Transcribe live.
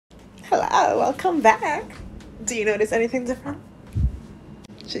Hello, welcome back. Do you notice anything different?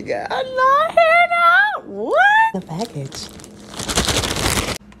 She got a lot hair now. What? The package.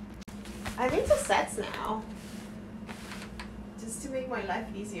 I'm into sets now. Just to make my life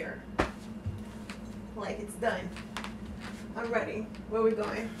easier. Like, it's done. I'm ready. Where are we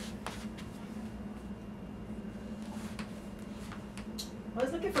going? I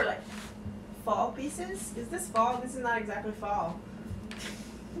was looking for like fall pieces. Is this fall? This is not exactly fall.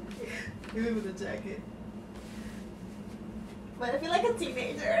 Even with the jacket. But I feel like a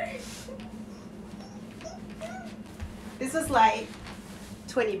teenager. This was like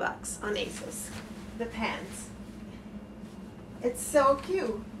 20 bucks on Asos. The pants. It's so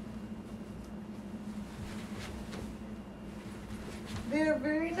cute. They're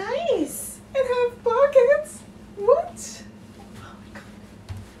very nice. And have pockets. What? Oh my god.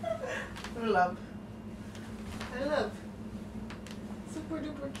 I love. I love. Super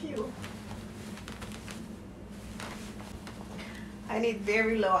duper cute. I need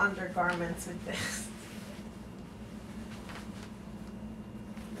very low undergarments with this.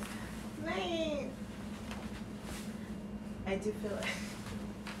 Nice. I do feel like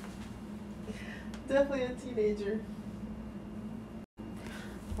definitely a teenager.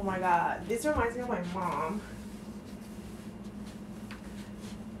 Oh my god, this reminds me of my mom.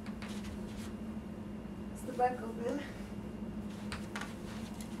 Is the back open?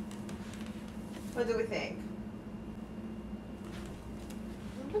 What do we think?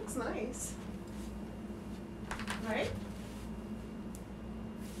 It looks nice. Right?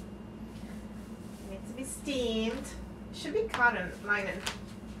 It needs to be steamed. Should be cotton, linen.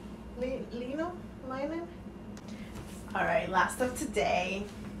 Lino? Linen? Alright, last of today.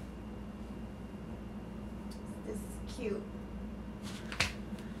 This is cute.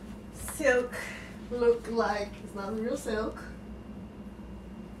 Silk look like it's not real silk.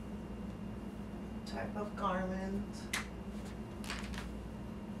 Type of garment.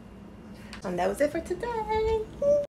 And that was it for today.